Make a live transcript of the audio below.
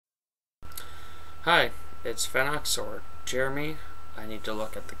Hi, it's Fenox or Jeremy. I need to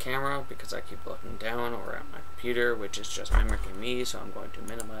look at the camera because I keep looking down or at my computer, which is just mimicking me, so I'm going to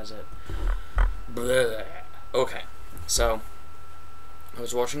minimize it. Blah. Okay, so I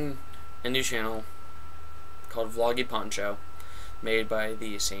was watching a new channel called Vloggy Poncho, made by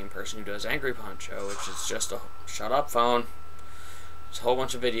the same person who does Angry Poncho, which is just a shut up phone. It's a whole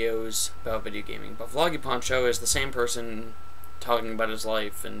bunch of videos about video gaming. But Vloggy Poncho is the same person talking about his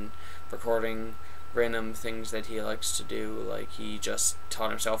life and recording random things that he likes to do, like he just taught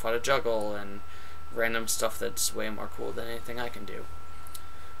himself how to juggle and random stuff that's way more cool than anything I can do.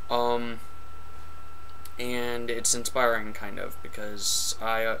 And it's inspiring, kind of, because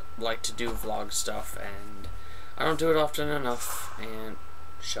I like to do vlog stuff and I don't do it often enough. And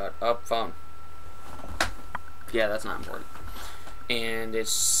shut up, phone. Yeah, that's not important. And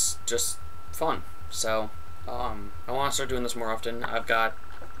it's just fun. So I want to start doing this more often. I've got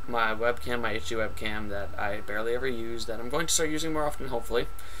my webcam, my HD webcam that I barely ever use, that I'm going to start using more often, hopefully.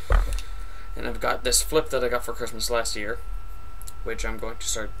 And I've got this flip that I got for Christmas last year, which I'm going to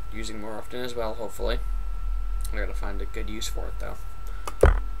start using more often as well, hopefully. I gotta find a good use for it,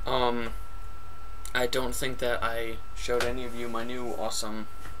 though. I don't think that I showed any of you my new awesome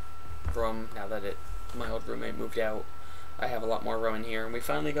room now that my old roommate moved out. I have a lot more room in here, and we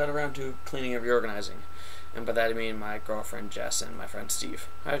finally got around to cleaning and reorganizing. And by that I mean my girlfriend Jess and my friend Steve.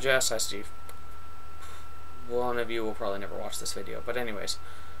 Hi Jess, hi Steve. One of you will probably never watch this video, but anyways.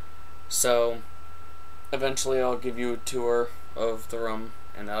 So, eventually I'll give you a tour of the room,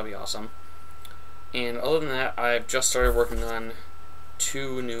 and that'll be awesome. And other than that, I've just started working on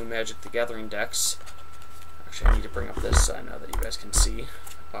 2 new Magic the Gathering decks. Actually, I need to bring up this so I know that you guys can see.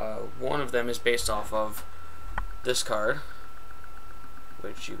 One of them is based off of this card,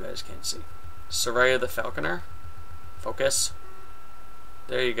 which you guys can't see. Soraya the Falconer. Focus.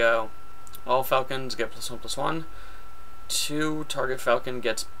 There you go. All Falcons get +1/+1. 2 target Falcon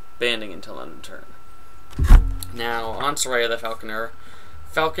gets banding until end of turn. Now, on Soraya the Falconer,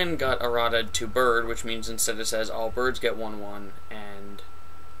 Falcon got errated to Bird, which means instead it says all birds get 1/1, and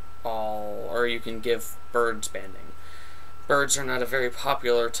or you can give birds banding. Birds are not a very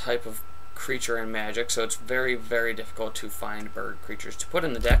popular type of creature in Magic, so it's very, very difficult to find bird creatures to put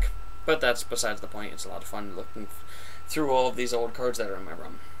in the deck. But that's besides the point. It's a lot of fun looking through all of these old cards that are in my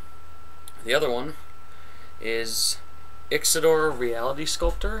room. The other one is Ixidor Reality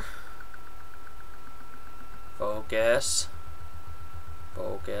Sculptor. Focus.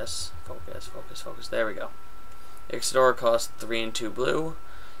 Focus. Focus. Focus. Focus. There we go. Ixidor costs 3 and 2 blue.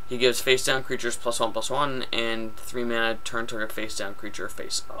 He gives face down creatures +1/+1 and 3 mana turn target face down creature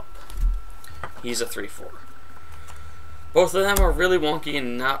face up. He's a 3/4. Both of them are really wonky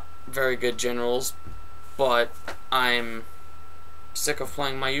and not very good generals, but I'm sick of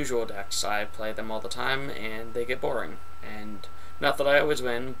playing my usual decks. I play them all the time and they get boring. And not that I always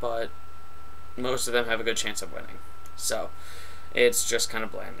win, but most of them have a good chance of winning. So it's just kind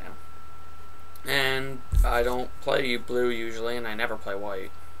of bland now. And I don't play blue usually, and I never play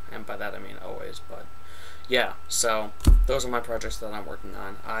white. And by that I mean always, but yeah, so those are my projects that I'm working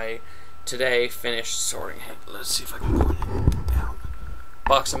on. I today finished sorting. Hey, let's see if I can point it down.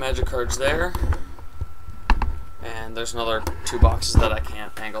 Box of Magic cards there, and there's another 2 boxes that I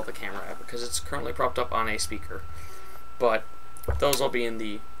can't angle the camera at because it's currently propped up on a speaker. But those will be in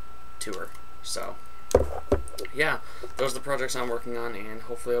the tour. So yeah, those are the projects I'm working on, and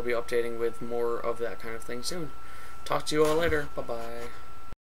hopefully I'll be updating with more of that kind of thing soon. Talk to you all later. Bye bye.